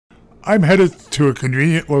I'm headed to a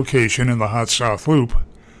convenient location in the Hot South Loop,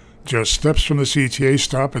 just steps from the CTA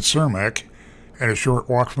stop at Cermak, and a short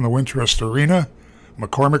walk from the Wintrust Arena,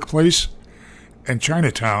 McCormick Place, and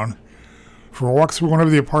Chinatown for a walk through one of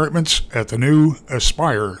the apartments at the new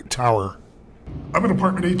Aspire Tower. I'm in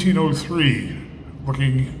apartment 1803,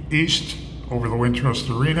 looking east over the Wintrust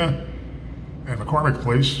Arena and McCormick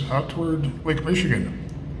Place out toward Lake Michigan.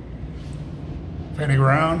 Panning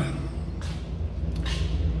around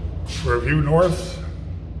for a view north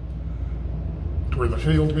toward the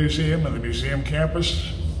Field Museum and the museum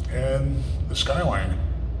campus and the skyline.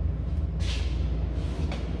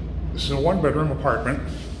 This is a one-bedroom apartment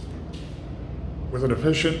with an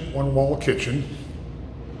efficient one-wall kitchen,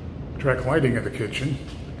 track lighting in the kitchen,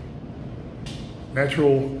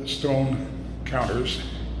 natural stone counters,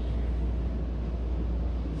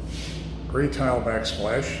 gray tile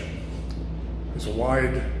backsplash. There's a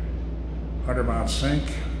wide undermount sink,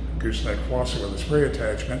 gooseneck faucet with a spray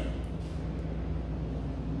attachment,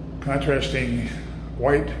 contrasting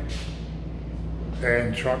white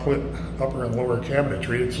and chocolate upper and lower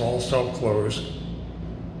cabinetry. It's all self-closed.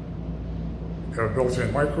 You have a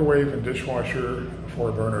built-in microwave and dishwasher, a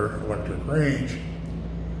 4-burner electric range.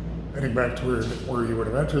 Heading back to where you would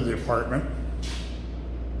have entered the apartment,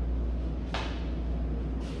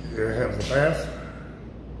 you have the bath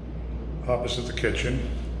opposite the kitchen,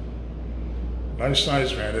 nice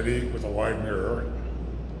size vanity with a wide mirror,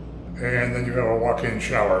 and then you have a walk-in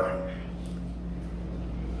shower.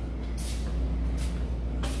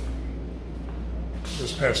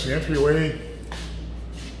 Just past the entryway,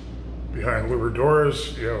 behind louvered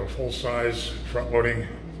doors, you have a full-size front-loading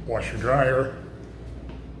washer-dryer,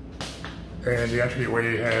 and the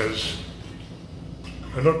entryway has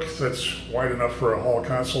a nook that's wide enough for a hall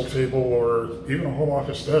console table or even a home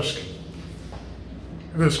office desk.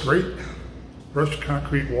 And this great brushed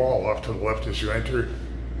concrete wall off to the left as you enter.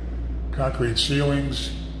 Concrete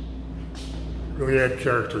ceilings really add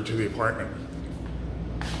character to the apartment.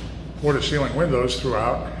 Floor-to-ceiling windows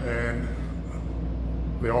throughout, and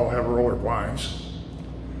they all have roller blinds.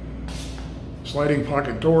 Sliding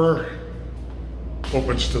pocket door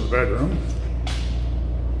opens to the bedroom,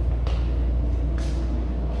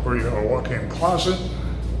 where you have a walk-in closet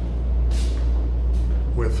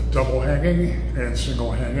with double hanging and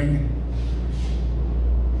single hanging,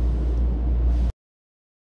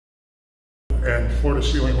 and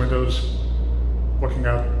floor-to-ceiling windows looking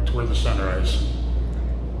out toward the sunrise.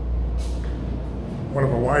 One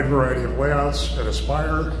of a wide variety of layouts at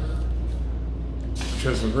Aspire, which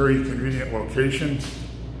has a very convenient location,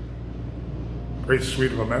 great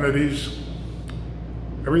suite of amenities.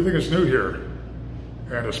 Everything is new here,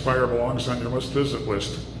 and Aspire belongs on your must-visit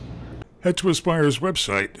list. Head to Aspire's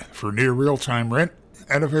website for near real-time rent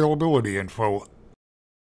and availability info.